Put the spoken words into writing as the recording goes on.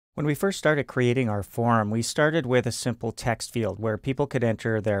When we first started creating our form, we started with a simple text field where people could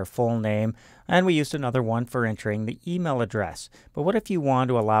enter their full name, and we used another one for entering the email address. But what if you want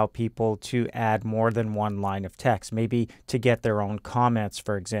to allow people to add more than one line of text, maybe to get their own comments,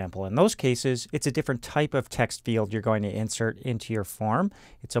 for example? In those cases, it's a different type of text field you're going to insert into your form.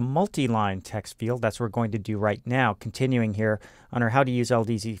 It's a multi-line text field. That's what we're going to do right now, continuing here on our How to Use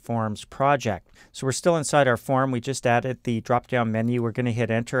LDZ Forms project. So we're still inside our form. We just added the drop-down menu. We're going to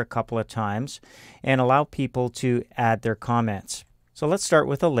hit enter a couple of times and allow people to add their comments. So let's start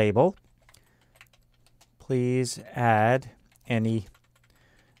with a label. Please add any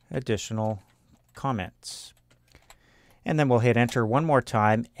additional comments. And then we'll hit enter one more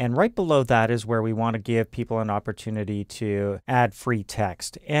time, and right below that is where we want to give people an opportunity to add free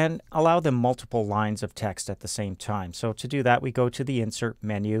text and allow them multiple lines of text at the same time. So to do that, we go to the insert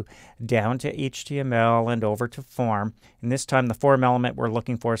menu, down to HTML and over to form. And this time the form element we're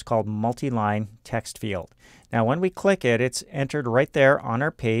looking for is called multi-line text field. Now when we click it, it's entered right there on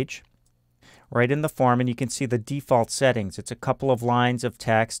our page, right in the form, and you can see the default settings. It's a couple of lines of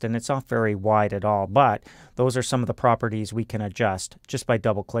text, and it's not very wide at all, but those are some of the properties we can adjust just by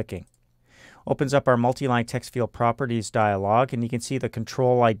double-clicking. Opens up our multi-line text field properties dialog, and you can see the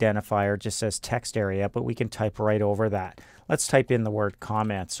control identifier just says text area, but we can type right over that. Let's type in the word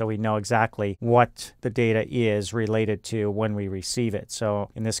comments so we know exactly what the data is related to when we receive it. So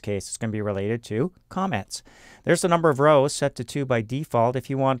in this case, it's going to be related to comments. There's the number of rows set to 2 by default. If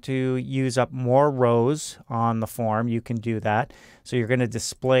you want to use up more rows on the form, you can do that. So you're going to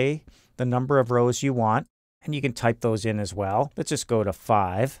display the number of rows you want, and you can type those in as well. Let's just go to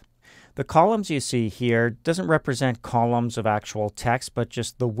 5. The columns you see here doesn't represent columns of actual text, but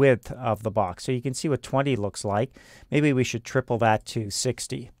just the width of the box. So you can see what 20 looks like. Maybe we should triple that to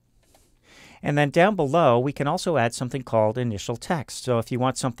 60. And then down below, we can also add something called initial text. So if you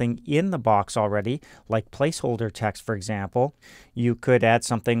want something in the box already, like placeholder text, for example, you could add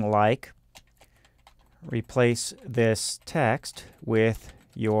something like, replace this text with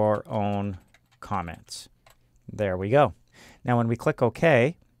your own comments. There we go. Now when we click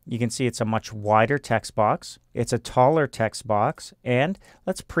OK, you can see it's a much wider text box. It's a taller text box. And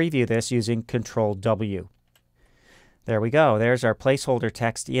let's preview this using Control W. There we go. There's our placeholder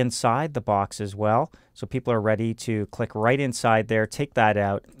text inside the box as well. So people are ready to click right inside there, take that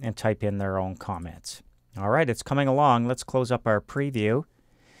out, and type in their own comments. All right, it's coming along. Let's close up our preview.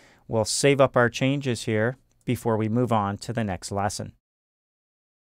 We'll save up our changes here before we move on to the next lesson.